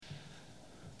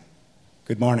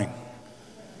Good morning.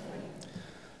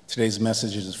 Today's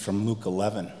message is from Luke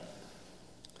 11.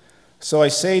 So I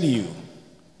say to you,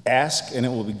 ask and it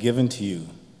will be given to you.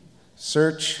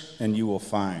 Search and you will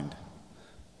find.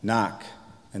 Knock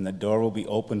and the door will be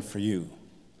opened for you.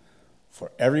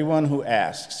 For everyone who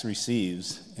asks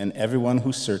receives, and everyone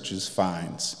who searches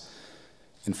finds.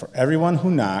 And for everyone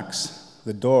who knocks,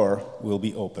 the door will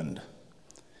be opened.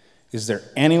 Is there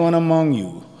anyone among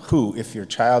you who, if your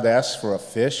child asks for a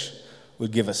fish,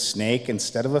 would give a snake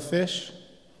instead of a fish?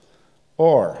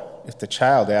 Or, if the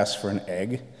child asks for an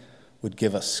egg, would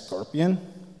give a scorpion?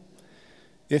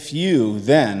 If you,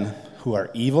 then, who are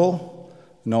evil,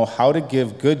 know how to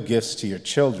give good gifts to your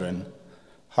children,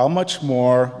 how much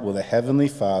more will the Heavenly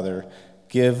Father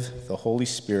give the Holy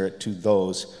Spirit to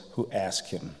those who ask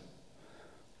Him?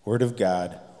 Word of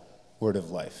God, word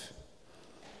of life.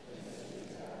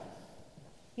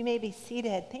 You may be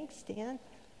seated. Thanks, Dan.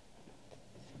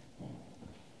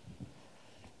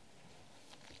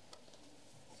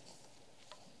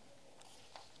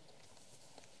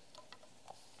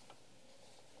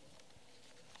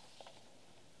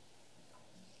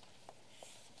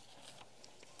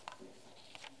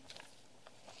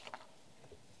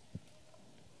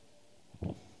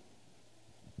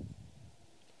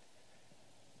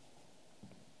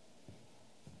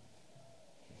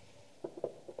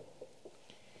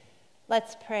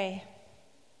 Let's pray.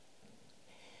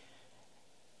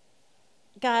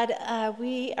 God,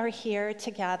 we are here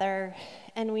together,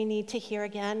 and we need to hear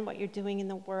again what you're doing in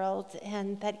the world,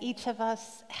 and that each of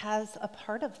us has a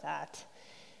part of that.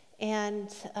 And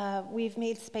we've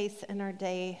made space in our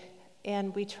day,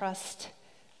 and we trust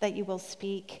that you will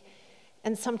speak.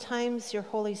 And sometimes your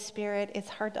Holy Spirit is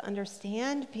hard to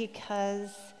understand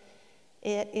because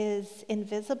it is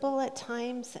invisible at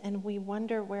times, and we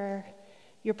wonder where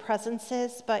your presence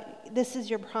is, but this is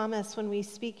your promise when we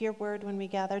speak your word, when we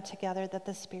gather together, that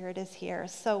the Spirit is here.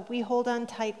 So we hold on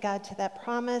tight, God, to that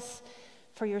promise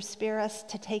for your Spirit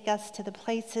to take us to the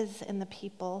places and the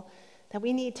people that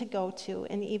we need to go to,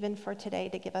 and even for today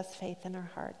to give us faith in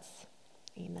our hearts.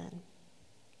 Amen.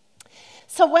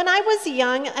 So when I was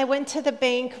young, I went to the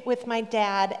bank with my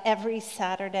dad every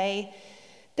Saturday.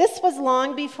 This was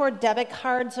long before debit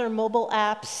cards or mobile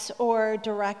apps or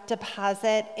direct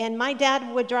deposit, and my dad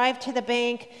would drive to the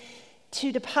bank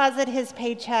to deposit his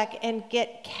paycheck and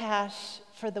get cash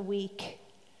for the week.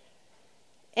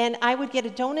 And I would get a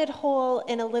donut hole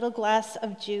and a little glass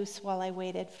of juice while I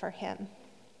waited for him.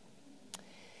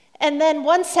 And then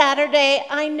one Saturday,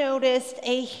 I noticed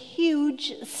a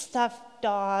huge stuffed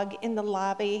dog in the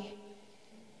lobby.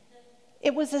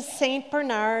 It was a St.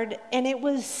 Bernard, and it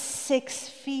was 6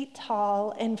 feet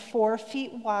tall and 4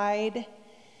 feet wide.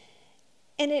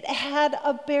 And it had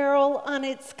a barrel on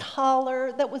its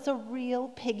collar that was a real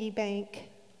piggy bank.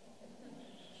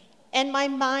 And my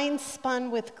mind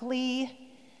spun with glee.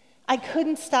 I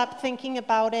couldn't stop thinking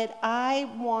about it. I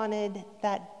wanted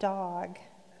that dog.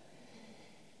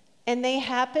 And they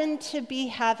happened to be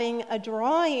having a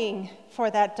drawing for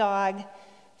that dog.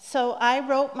 So I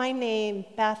wrote my name,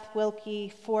 Beth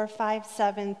Wilkie,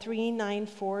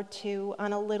 4573942,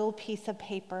 on a little piece of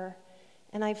paper,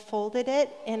 and I folded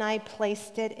it and I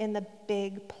placed it in the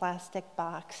big plastic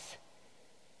box.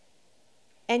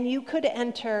 And you could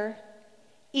enter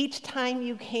each time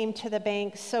you came to the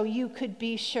bank, so you could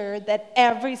be sure that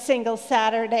every single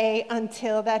Saturday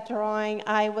until that drawing,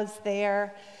 I was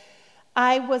there.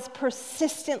 I was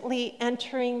persistently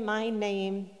entering my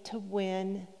name to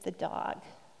win the dog.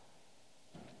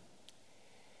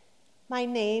 My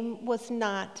name was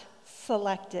not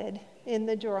selected in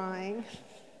the drawing.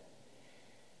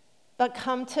 But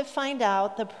come to find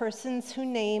out, the persons whose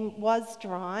name was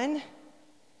drawn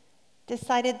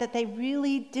decided that they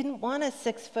really didn't want a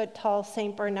 6-foot-tall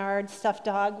St. Bernard stuffed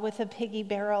dog with a piggy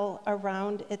barrel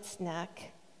around its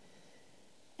neck.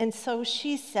 And so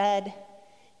she said,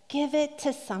 give it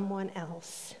to someone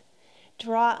else.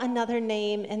 Draw another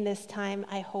name, and this time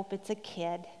I hope it's a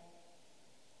kid.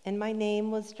 And my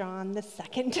name was drawn the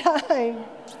second time.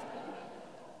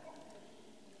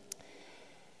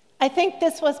 I think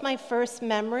this was my first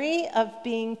memory of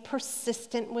being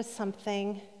persistent with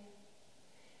something,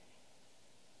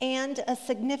 and a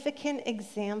significant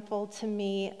example to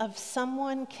me of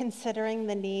someone considering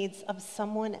the needs of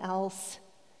someone else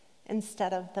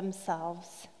instead of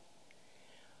themselves.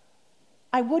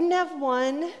 I wouldn't have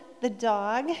won the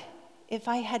dog if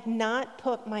I had not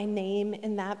put my name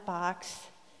in that box.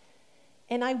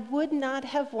 And I would not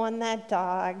have won that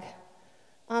dog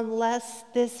unless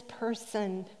this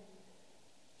person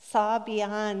saw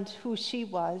beyond who she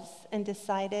was and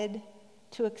decided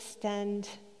to extend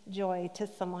joy to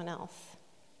someone else.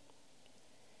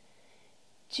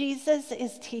 Jesus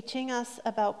is teaching us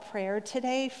about prayer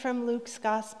today from Luke's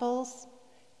Gospels,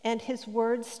 and his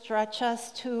words stretch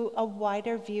us to a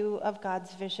wider view of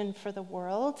God's vision for the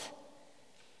world.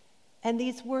 And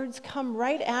these words come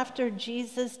right after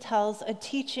Jesus tells a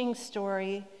teaching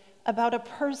story about a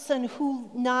person who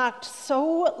knocked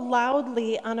so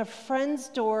loudly on a friend's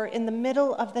door in the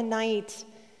middle of the night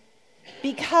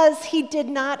because he did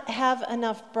not have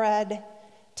enough bread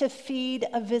to feed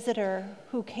a visitor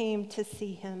who came to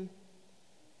see him.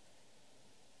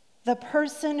 The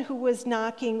person who was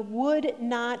knocking would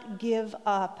not give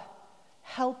up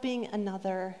helping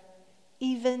another,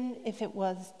 even if it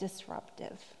was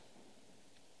disruptive.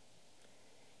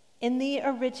 In the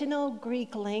original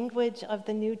Greek language of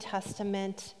the New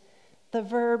Testament, the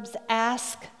verbs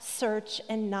ask, search,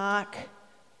 and knock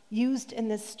used in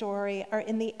this story are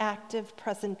in the active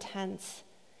present tense.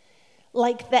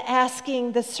 Like the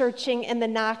asking, the searching, and the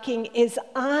knocking is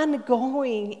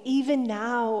ongoing even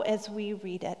now as we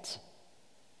read it.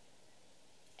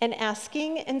 And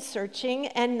asking and searching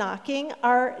and knocking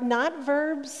are not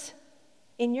verbs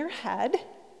in your head.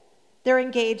 They're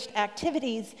engaged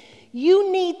activities.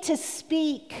 You need to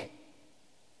speak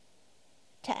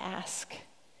to ask.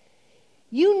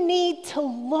 You need to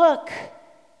look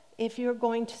if you're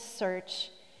going to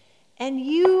search. And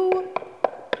you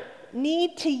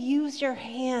need to use your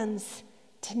hands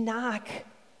to knock,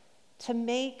 to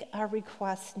make our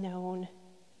requests known.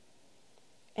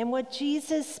 And what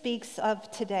Jesus speaks of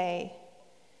today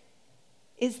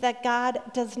is that God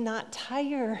does not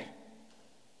tire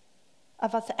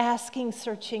of us asking,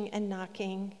 searching, and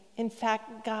knocking. In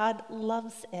fact, God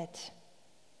loves it.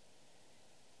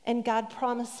 And God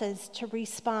promises to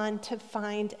respond, to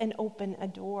find and open a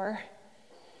door.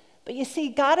 But you see,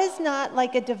 God is not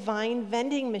like a divine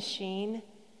vending machine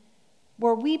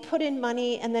where we put in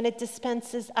money and then it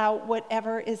dispenses out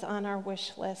whatever is on our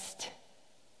wish list.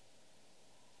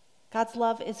 God's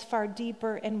love is far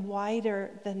deeper and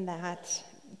wider than that.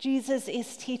 Jesus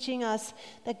is teaching us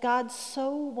that God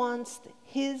so wants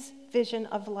his vision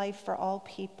of life for all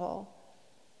people,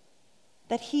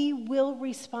 that he will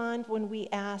respond when we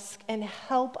ask and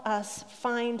help us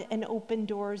find and open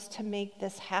doors to make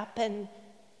this happen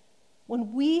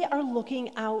when we are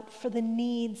looking out for the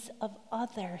needs of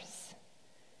others.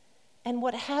 And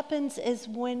what happens is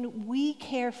when we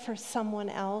care for someone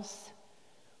else,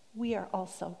 we are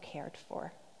also cared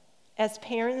for. As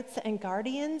parents and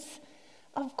guardians,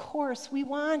 of course, we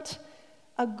want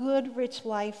a good, rich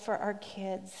life for our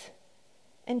kids.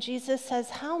 And Jesus says,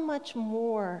 how much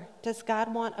more does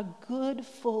God want a good,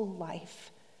 full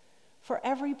life for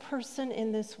every person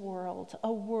in this world,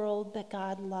 a world that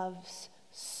God loves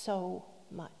so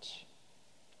much?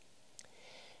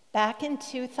 Back in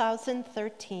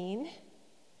 2013,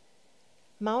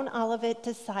 Mount Olivet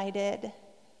decided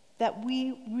that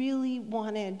we really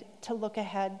wanted to look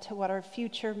ahead to what our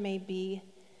future may be,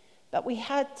 but we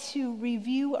had to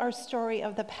review our story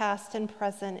of the past and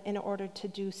present in order to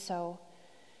do so.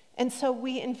 And so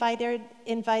we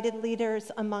invited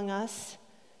leaders among us,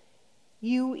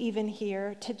 you even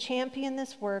here, to champion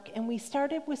this work, and we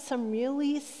started with some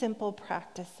really simple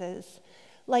practices.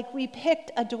 Like we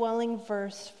picked a dwelling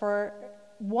verse for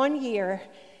 1 year,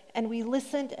 and we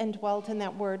listened and dwelt in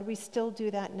that word. We still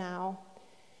do that now.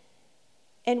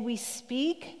 And we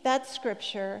speak that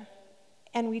scripture,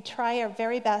 and we try our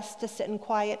very best to sit in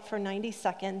quiet for 90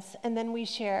 seconds, and then we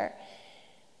share,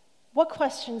 what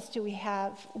questions do we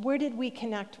have? Where did we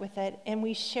connect with it? And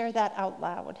we share that out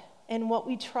loud. And what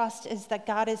we trust is that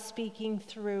God is speaking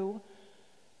through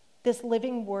this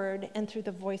living word and through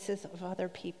the voices of other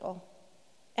people.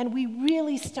 And we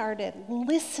really started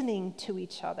listening to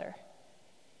each other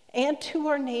and to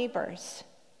our neighbors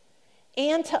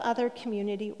and to other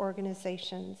community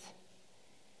organizations.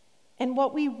 And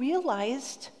what we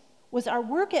realized was our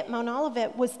work at Mount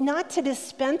Olivet was not to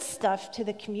dispense stuff to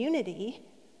the community.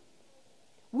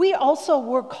 We also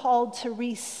were called to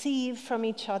receive from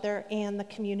each other and the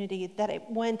community, that it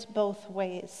went both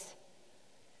ways.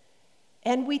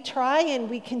 And we try and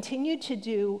we continue to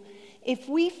do, if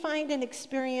we find an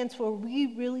experience where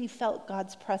we really felt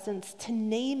God's presence, to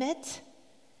name it.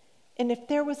 And if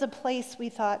there was a place we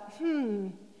thought,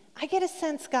 I get a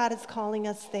sense God is calling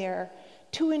us there,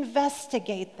 to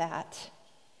investigate that.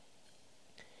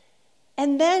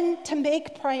 And then to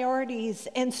make priorities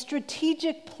and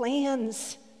strategic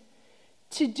plans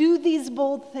to do these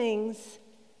bold things.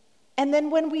 And then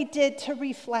when we did, to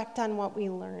reflect on what we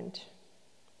learned.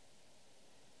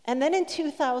 And then in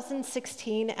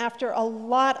 2016, after a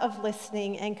lot of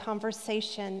listening and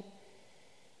conversation,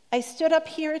 I stood up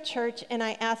here at church and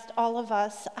I asked all of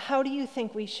us, how do you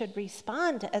think we should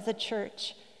respond as a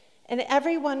church And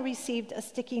everyone received a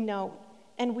sticky note,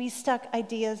 and we stuck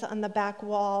ideas on the back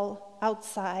wall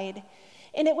outside.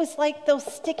 And it was like those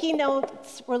sticky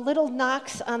notes were little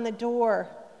knocks on the door.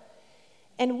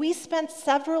 And we spent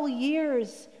several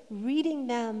years reading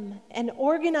them and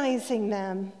organizing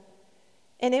them.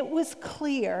 And it was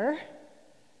clear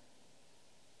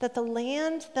that the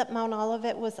land that Mount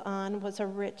Olivet was on was a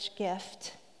rich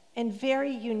gift and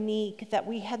very unique, that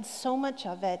we had so much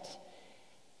of it,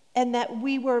 and that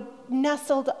we were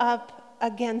nestled up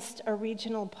against a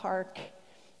regional park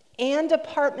and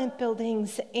apartment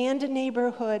buildings and a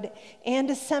neighborhood and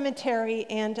a cemetery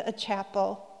and a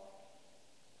chapel.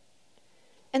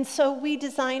 And so we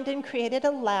designed and created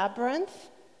a labyrinth,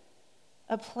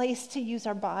 a place to use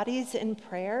our bodies in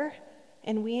prayer,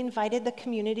 and we invited the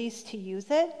communities to use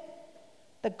it.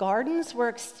 The gardens were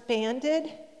expanded,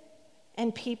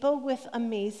 and people with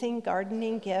amazing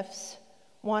gardening gifts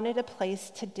wanted a place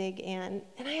to dig in.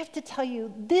 And I have to tell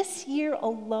you, this year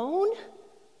alone,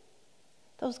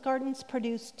 those gardens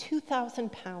produced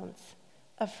 2,000 pounds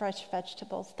of fresh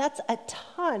vegetables. That's a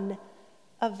ton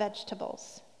of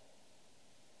vegetables.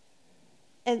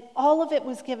 And all of it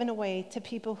was given away to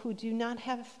people who do not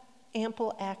have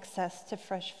ample access to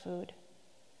fresh food.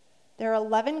 There are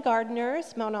 11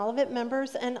 gardeners, Mount Olivet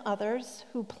members and others,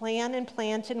 who plan and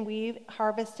plant and weed,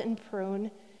 harvest and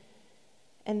prune.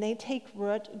 And they take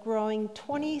root, growing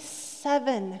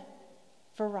 27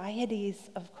 varieties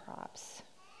of crops.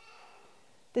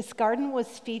 This garden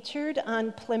was featured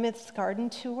on Plymouth's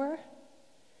garden tour.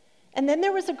 And then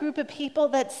there was a group of people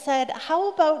that said,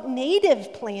 how about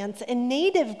native plants and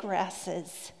native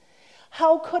grasses?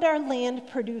 How could our land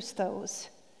produce those?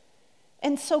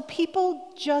 And so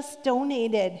people just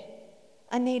donated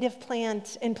a native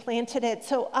plant and planted it.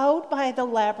 So out by the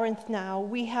labyrinth now,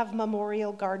 we have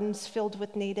memorial gardens filled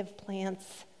with native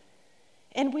plants.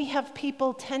 And we have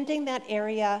people tending that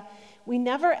area. We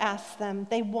never ask them.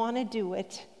 They want to do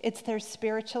it. It's their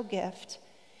spiritual gift.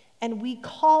 And we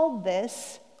call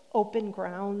this open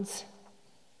grounds.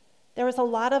 There was a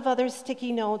lot of other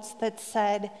sticky notes that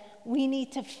said, we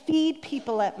need to feed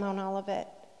people at Mount Olivet.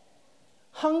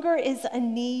 Hunger is a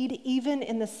need even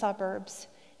in the suburbs.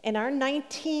 And our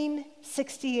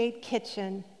 1968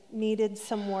 kitchen needed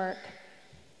some work.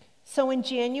 So in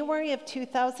January of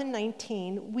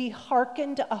 2019, we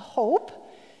hearkened a hope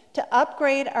to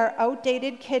upgrade our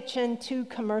outdated kitchen to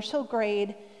commercial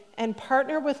grade and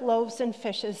partner with Loaves and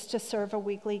Fishes to serve a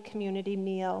weekly community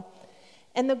meal.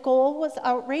 And the goal was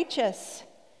outrageous,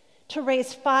 to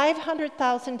raise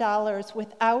 $500,000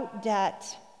 without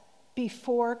debt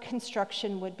before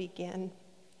construction would begin.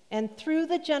 And through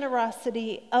the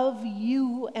generosity of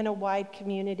you and a wide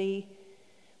community,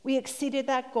 we exceeded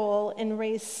that goal and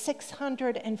raised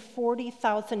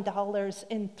 $640,000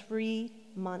 in 3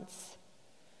 months.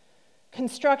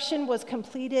 Construction was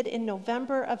completed in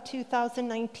November of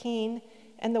 2019,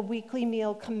 and the weekly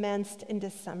meal commenced in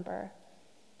December.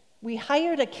 We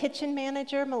hired a kitchen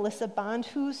manager, Melissa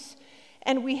Bondhus,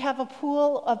 and we have a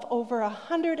pool of over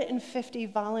 150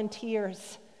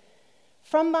 volunteers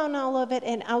from Mount Olivet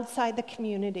and outside the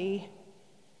community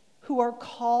who are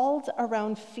called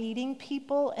around feeding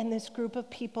people, and this group of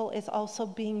people is also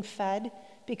being fed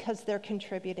because they're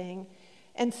contributing.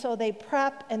 And so they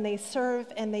prep and they serve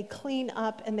and they clean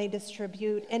up and they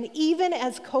distribute. And even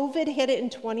as COVID hit it in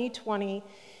 2020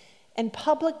 and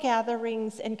public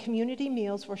gatherings and community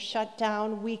meals were shut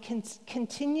down, we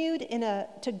continued in a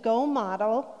to-go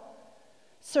model,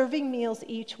 serving meals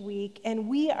each week, and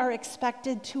we are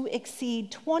expected to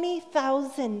exceed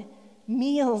 20,000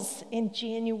 meals in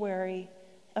January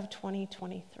of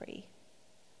 2023.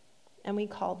 And we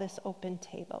call this Open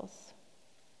Tables.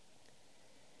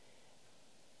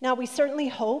 Now, we certainly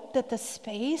hope that the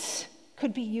space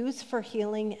could be used for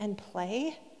healing and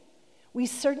play. We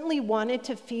certainly wanted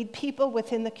to feed people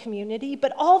within the community,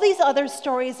 but all these other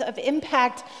stories of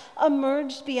impact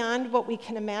emerged beyond what we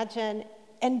can imagine,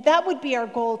 and that would be our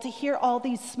goal, to hear all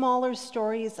these smaller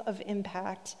stories of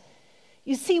impact.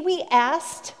 You see, we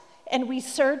asked, and we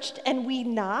searched, and we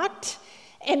knocked,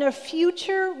 and a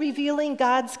future revealing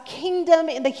God's kingdom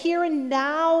in the here and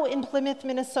now in Plymouth,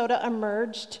 Minnesota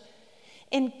emerged.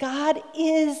 And God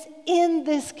is in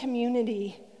this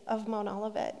community of Mount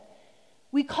Olivet.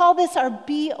 We call this our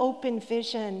Be Open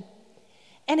vision.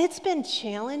 And it's been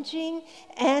challenging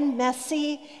and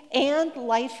messy and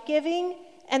life-giving.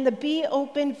 And the Be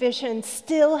Open vision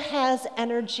still has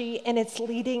energy, and it's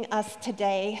leading us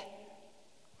today.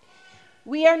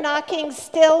 We are knocking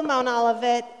still, Mount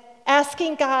Olivet,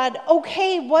 asking God,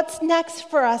 okay, what's next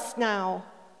for us now?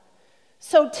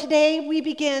 So today we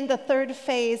begin the third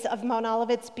phase of Mount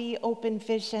Olivet's Be Open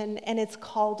vision, and it's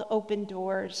called Open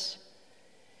Doors.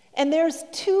 And there's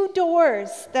 2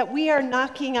 doors that we are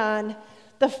knocking on.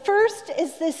 The first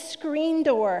is this screen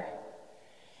door.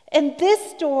 And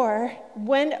this door,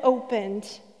 when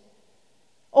opened,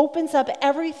 opens up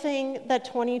everything that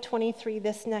 2023,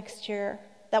 this next year,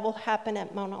 that will happen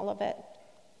at Mount Olivet.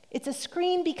 It's a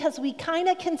screen because we kind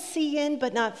of can see in,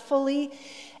 but not fully.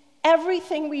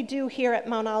 Everything we do here at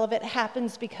Mount Olivet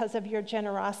happens because of your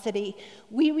generosity.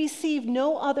 We receive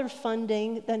no other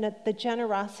funding than the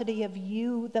generosity of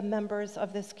you, the members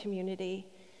of this community.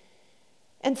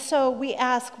 And so we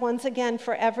ask once again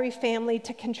for every family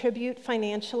to contribute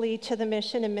financially to the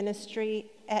mission and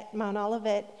ministry at Mount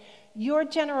Olivet. Your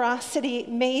generosity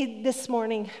made this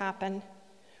morning happen.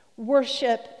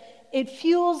 Worship, it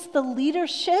fuels the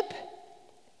leadership,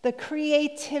 the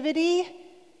creativity,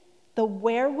 the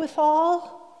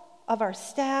wherewithal of our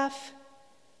staff,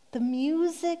 the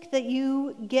music that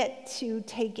you get to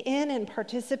take in and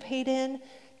participate in,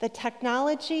 the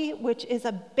technology, which is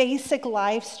a basic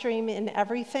live stream in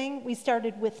everything. We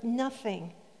started with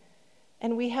nothing,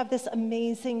 and we have this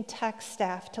amazing tech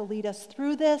staff to lead us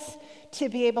through this, to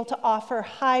be able to offer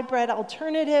hybrid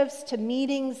alternatives to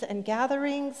meetings and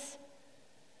gatherings.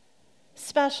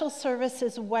 Special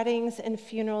services, weddings and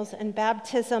funerals and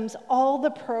baptisms, all the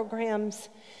programs.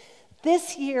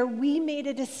 This year, we made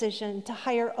a decision to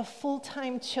hire a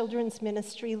full-time children's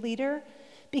ministry leader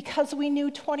because we knew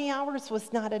 20 hours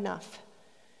was not enough.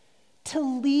 To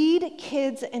lead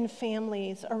kids and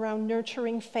families around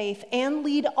nurturing faith and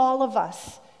lead all of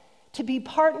us to be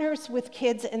partners with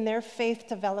kids in their faith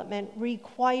development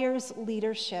requires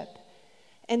leadership.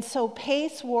 And so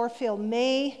Pace Warfield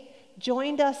May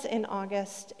joined us in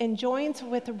August and joins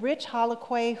with Rich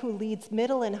Holoquay, who leads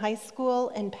middle and high school,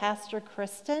 and Pastor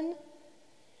Kristen.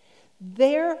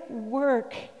 Their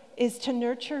work is to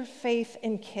nurture faith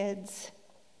in kids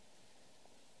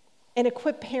and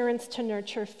equip parents to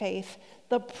nurture faith.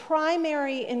 The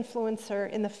primary influencer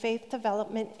in the faith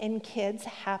development in kids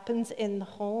happens in the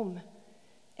home.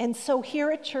 And so here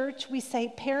at church, we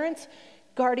say, parents,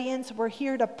 guardians, we're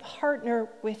here to partner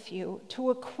with you,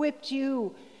 to equip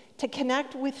you, to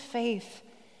connect with faith.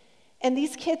 And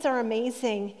these kids are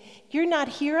amazing. You're not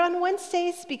here on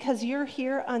Wednesdays because you're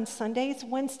here on Sundays.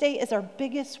 Wednesday is our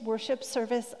biggest worship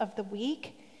service of the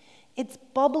week. It's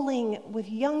bubbling with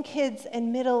young kids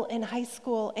in middle and high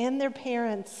school and their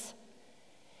parents,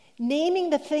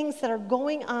 naming the things that are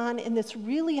going on in this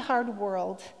really hard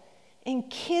world. And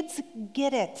kids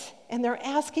get it, and they're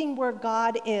asking where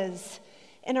God is.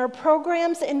 And our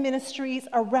programs and ministries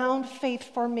around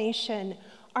faith formation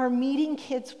are meeting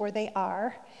kids where they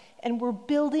are, and we're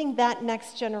building that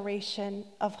next generation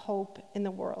of hope in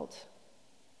the world.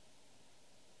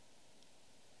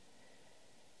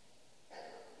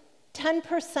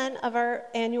 $10% of our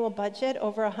annual budget,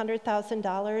 over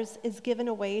 $100,000, is given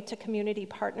away to community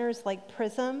partners like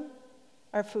PRISM,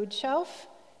 our food shelf,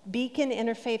 Beacon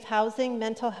Interfaith Housing,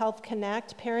 Mental Health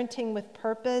Connect, Parenting with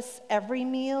Purpose, Every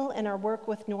Meal, and our work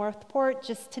with Northport,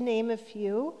 just to name a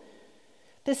few.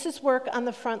 This is work on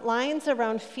the front lines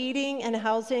around feeding and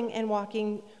housing and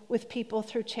walking with people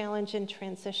through challenge and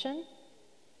transition.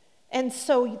 And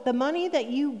so the money that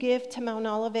you give to Mount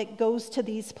Olivet goes to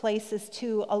these places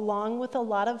too, along with a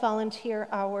lot of volunteer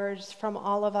hours from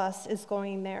all of us is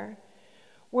going there.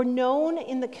 We're known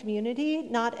in the community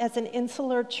not as an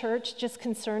insular church just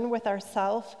concerned with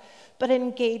ourselves, but an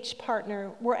engaged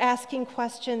partner. We're asking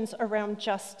questions around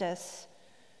justice,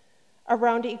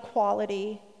 around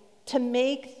equality, to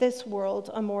make this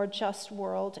world a more just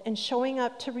world, and showing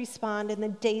up to respond in the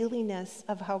dailiness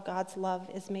of how God's love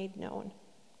is made known.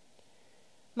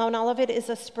 Mount Olivet is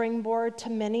a springboard to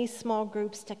many small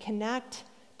groups to connect,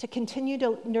 to continue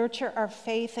to nurture our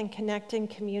faith and connect in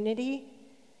community,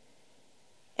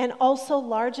 and also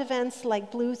large events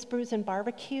like Blues, Brews, and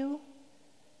Barbecue.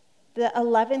 The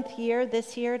 11th year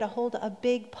this year to hold a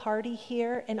big party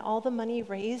here, and all the money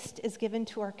raised is given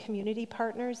to our community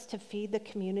partners to feed the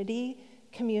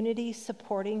community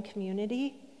supporting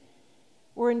community.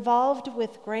 We're involved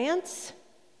with grants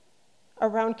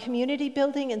around community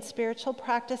building and spiritual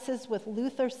practices with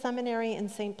Luther Seminary in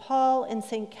St. Paul and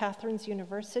St. Catherine's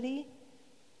University.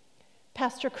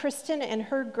 Pastor Kristen and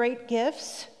her great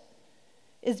gifts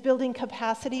is building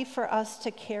capacity for us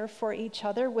to care for each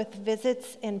other with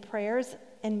visits and prayers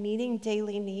and meeting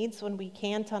daily needs when we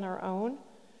can't on our own.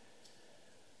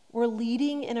 We're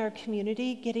leading in our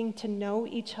community, getting to know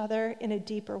each other in a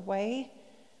deeper way,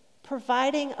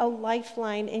 providing a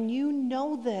lifeline, and you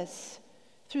know this,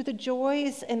 through the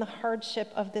joys and the hardship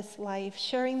of this life,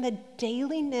 sharing the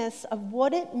dailiness of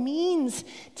what it means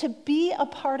to be a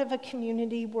part of a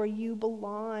community where you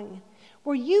belong,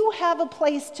 where you have a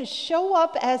place to show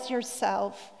up as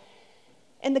yourself,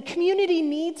 and the community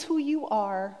needs who you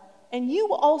are, and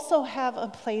you also have a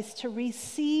place to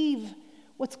receive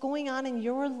what's going on in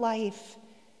your life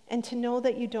and to know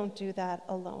that you don't do that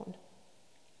alone.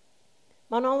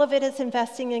 Mount Olivet is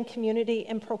investing in community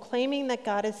and proclaiming that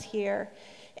God is here.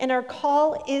 And our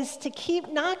call is to keep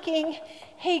knocking.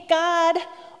 Hey, God,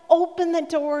 open the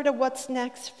door to what's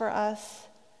next for us.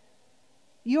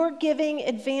 Your giving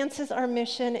advances our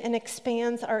mission and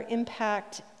expands our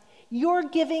impact. Your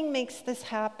giving makes this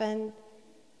happen,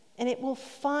 and it will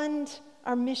fund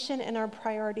our mission and our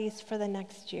priorities for the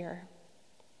next year.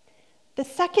 The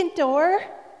second door,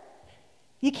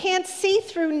 you can't see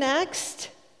through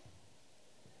next.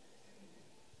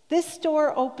 This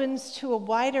door opens to a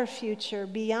wider future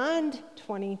beyond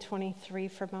 2023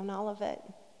 for Mount Olivet.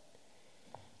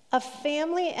 A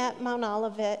family at Mount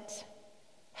Olivet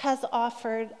has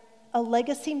offered a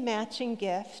legacy matching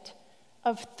gift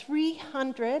of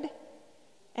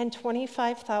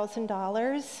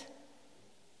 $325,000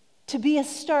 to be a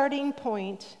starting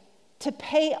point to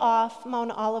pay off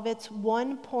Mount Olivet's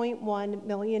 $1.1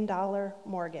 million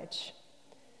mortgage.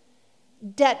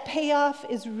 Debt payoff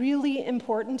is really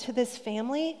important to this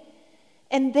family,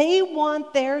 and they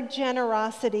want their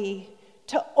generosity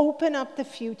to open up the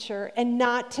future and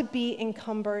not to be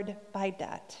encumbered by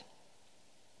debt.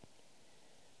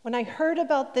 When I heard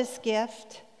about this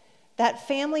gift, that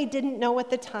family didn't know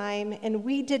at the time, and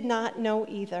we did not know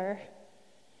either,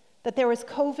 that there was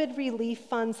COVID relief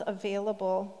funds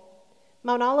available.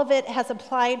 Mount Olivet has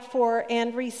applied for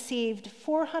and received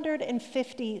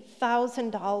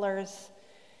 $450,000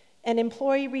 in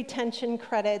employee retention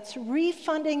credits,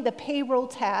 refunding the payroll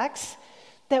tax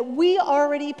that we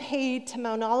already paid to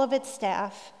Mount Olivet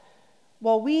staff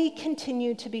while we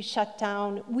continued to be shut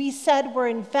down. We said we're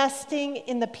investing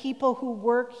in the people who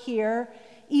work here,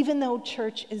 even though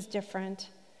church is different.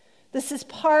 This is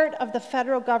part of the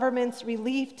federal government's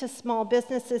relief to small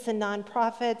businesses and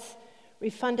nonprofits,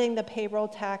 refunding the payroll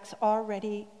tax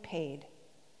already paid.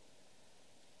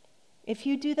 If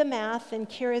you do the math, and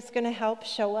Kira's going to help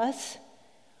show us,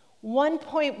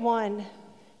 1.1,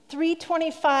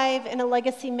 325 in a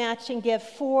legacy matching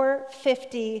gift,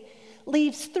 450,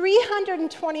 leaves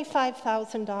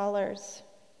 $325,000.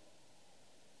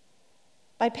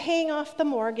 By paying off the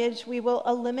mortgage, we will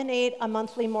eliminate a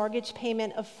monthly mortgage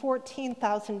payment of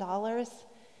 $14,000,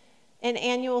 an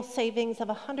annual savings of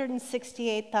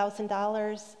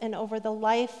 $168,000, and over the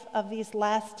life of these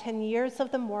last 10 years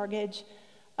of the mortgage,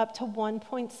 up to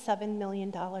 $1.7 million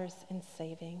in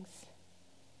savings.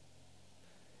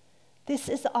 This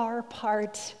is our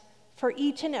part for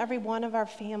each and every one of our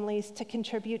families to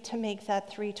contribute to make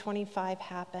that 325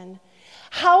 happen.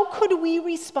 How could we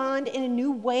respond in a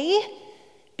new way?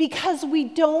 Because we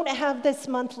don't have this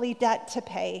monthly debt to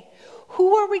pay.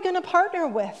 Who are we going to partner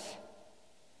with?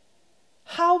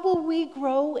 How will we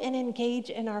grow and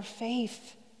engage in our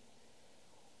faith?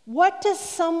 What does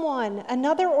someone,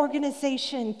 another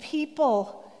organization,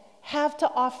 people have to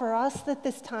offer us at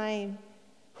this time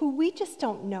who we just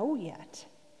don't know yet?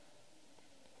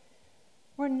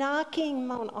 We're knocking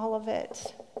Mount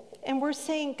Olivet, and we're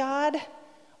saying, God,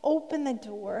 open the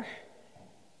door.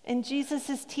 And Jesus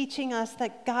is teaching us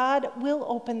that God will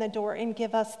open the door and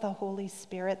give us the Holy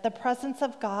Spirit, the presence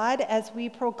of God as we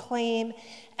proclaim,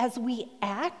 as we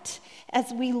act,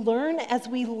 as we learn, as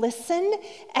we listen,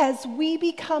 as we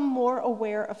become more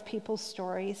aware of people's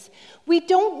stories. We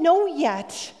don't know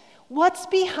yet what's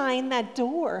behind that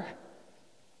door.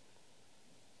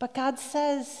 But God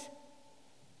says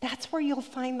that's where you'll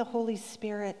find the Holy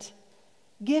Spirit,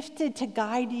 gifted to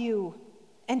guide you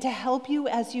and to help you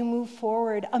as you move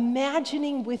forward,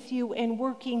 imagining with you and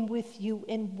working with you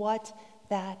in what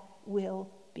that will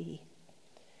be.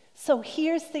 So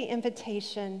here's the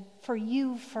invitation for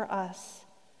you, for us,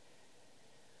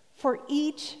 for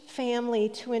each family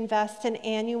to invest an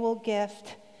annual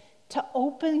gift to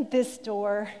open this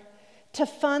door to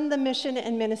fund the mission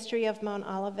and ministry of Mount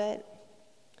Olivet.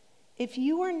 If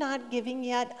you are not giving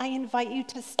yet, I invite you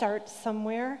to start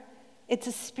somewhere. It's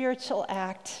a spiritual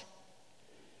act.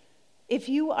 If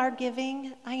you are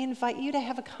giving, I invite you to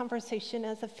have a conversation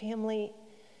as a family.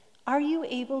 Are you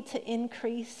able to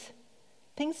increase?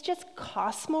 Things just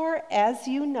cost more, as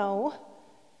you know,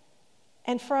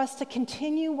 and for us to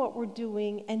continue what we're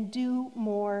doing and do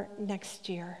more next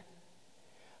year.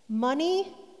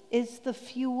 Money is the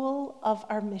fuel of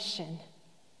our mission.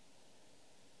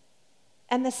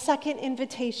 And the second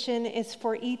invitation is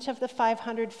for each of the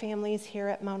 500 families here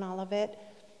at Mount Olivet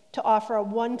to offer a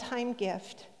one-time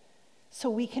gift so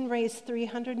we can raise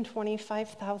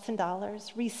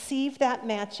 $325,000, receive that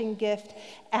matching gift,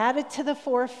 add it to the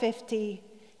 $450,000,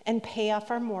 and pay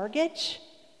off our mortgage.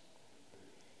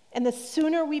 And the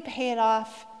sooner we pay it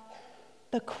off,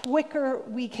 the quicker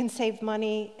we can save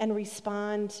money and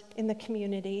respond in the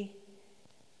community.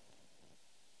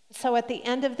 So at the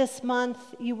end of this month,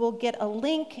 you will get a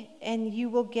link and you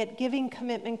will get giving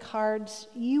commitment cards.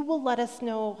 You will let us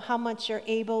know how much you're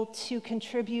able to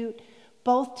contribute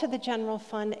both to the general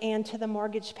fund and to the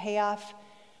mortgage payoff.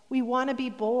 We want to be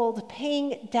bold.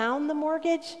 Paying down the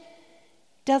mortgage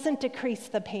doesn't decrease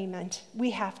the payment.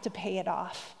 We have to pay it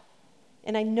off.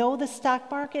 And I know the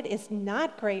stock market is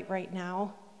not great right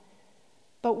now,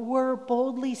 but we're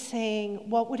boldly saying,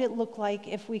 what would it look like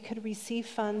if we could receive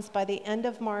funds by the end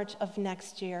of March of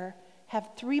next year, have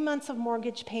 3 months of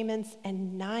mortgage payments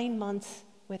and 9 months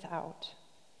without?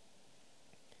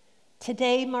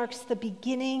 Today marks the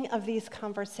beginning of these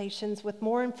conversations, with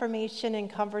more information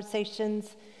and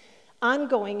conversations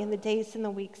ongoing in the days and the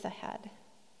weeks ahead.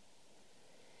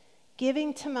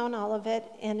 Giving to Mount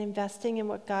Olivet and investing in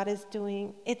what God is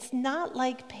doing, it's not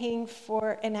like paying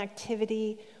for an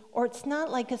activity, or it's not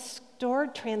like a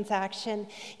stored transaction.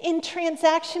 In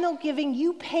transactional giving,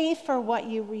 you pay for what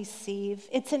you receive.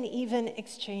 It's an even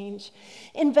exchange.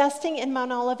 Investing in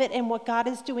Mount Olivet and what God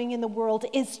is doing in the world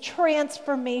is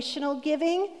transformational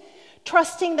giving,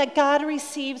 trusting that God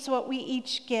receives what we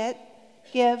each give,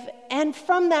 and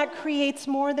from that creates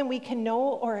more than we can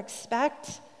know or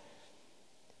expect.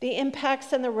 The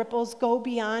impacts and the ripples go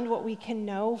beyond what we can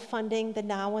know, funding the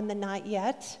now and the not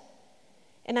yet.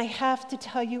 And I have to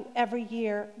tell you, every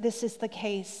year, this is the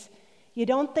case. You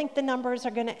don't think the numbers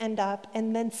are going to end up,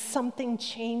 and then something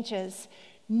changes.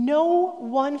 No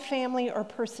one family or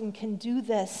person can do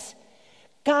this.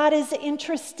 God is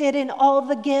interested in all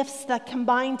the gifts that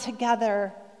combine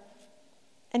together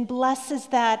and blesses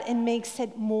that and makes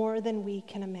it more than we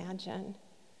can imagine.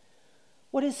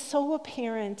 What is so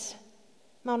apparent,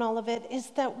 Mount Olivet, is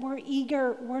that we're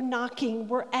eager, we're knocking,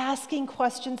 we're asking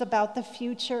questions about the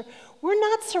future. We're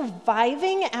not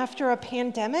surviving after a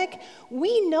pandemic.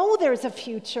 We know there's a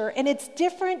future, and it's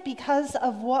different because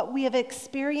of what we have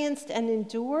experienced and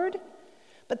endured,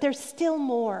 but there's still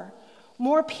more.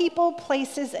 More people,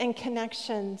 places, and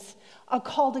connections. A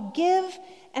call to give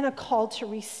and a call to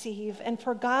receive, and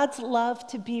for God's love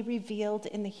to be revealed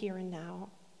in the here and now.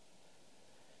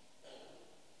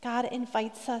 God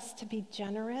invites us to be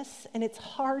generous, and it's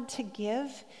hard to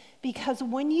give because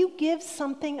when you give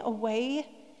something away,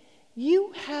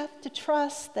 you have to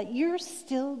trust that you're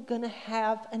still going to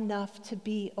have enough to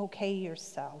be okay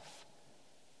yourself.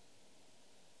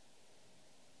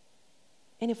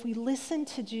 And if we listen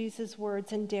to Jesus'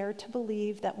 words and dare to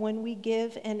believe that when we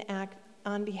give and act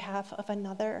on behalf of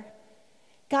another,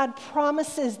 God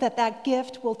promises that that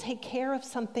gift will take care of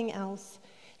something else.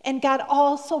 And God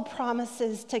also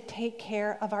promises to take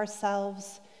care of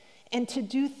ourselves and to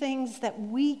do things that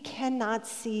we cannot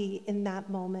see in that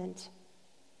moment.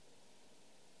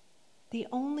 The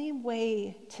only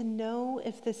way to know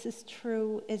if this is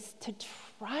true is to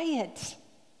try it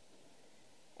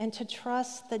and to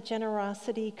trust that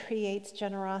generosity creates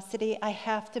generosity. I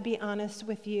have to be honest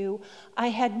with you. I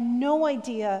had no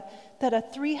idea that a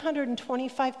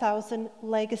 $325,000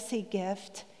 legacy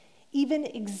gift even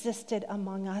existed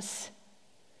among us.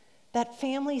 That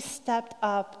family stepped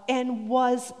up and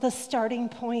was the starting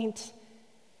point.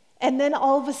 And then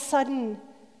all of a sudden,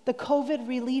 the COVID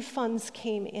relief funds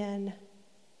came in.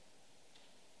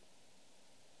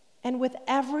 And with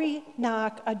every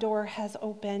knock, a door has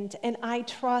opened. And I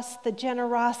trust the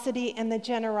generosity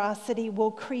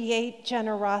will create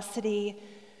generosity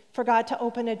for God to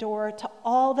open a door to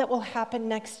all that will happen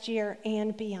next year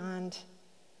and beyond.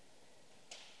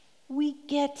 We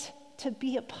get to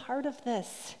be a part of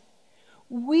this.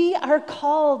 We are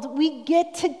called. We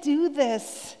get to do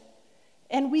this.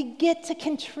 And we get to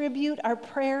contribute our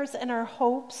prayers and our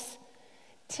hopes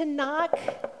to knock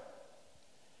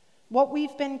what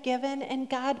we've been given. And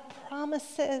God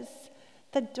promises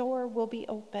the door will be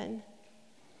open.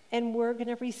 And we're going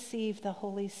to receive the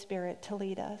Holy Spirit to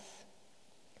lead us.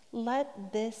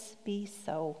 Let this be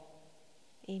so.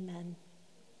 Amen.